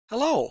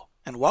Hello,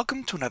 and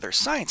welcome to another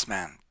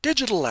ScienceMan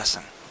digital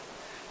lesson.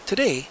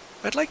 Today,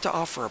 I'd like to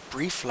offer a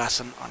brief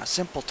lesson on a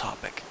simple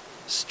topic,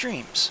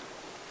 streams.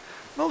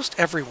 Most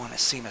everyone has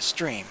seen a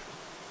stream,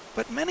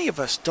 but many of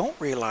us don't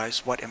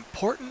realize what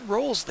important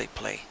roles they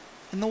play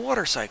in the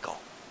water cycle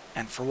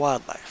and for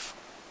wildlife.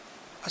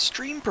 A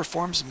stream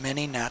performs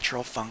many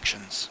natural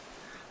functions.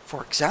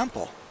 For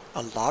example,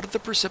 a lot of the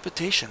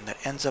precipitation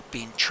that ends up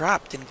being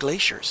trapped in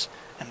glaciers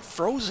and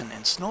frozen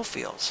in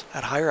snowfields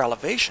at higher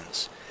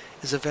elevations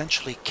is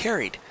eventually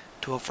carried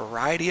to a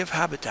variety of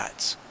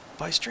habitats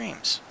by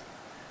streams.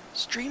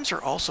 Streams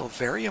are also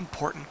very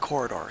important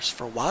corridors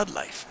for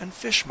wildlife and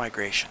fish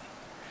migration.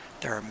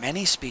 There are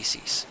many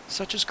species,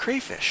 such as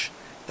crayfish,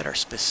 that are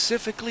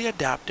specifically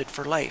adapted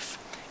for life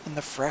in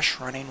the fresh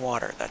running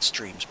water that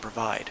streams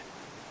provide.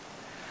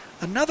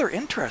 Another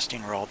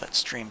interesting role that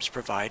streams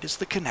provide is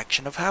the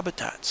connection of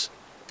habitats.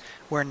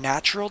 Where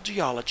natural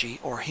geology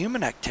or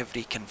human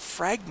activity can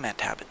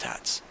fragment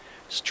habitats,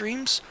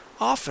 streams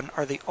often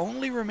are the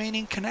only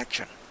remaining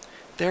connection,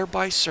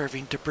 thereby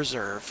serving to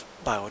preserve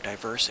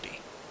biodiversity.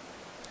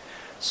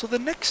 So the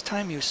next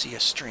time you see a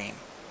stream,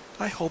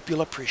 I hope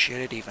you'll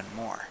appreciate it even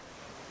more.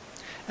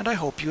 And I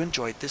hope you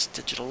enjoyed this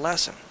digital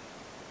lesson.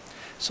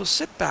 So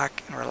sit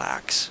back and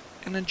relax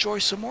and enjoy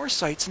some more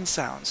sights and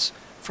sounds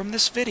from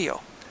this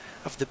video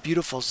of the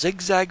beautiful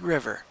Zigzag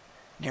River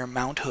near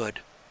Mount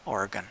Hood,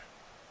 Oregon.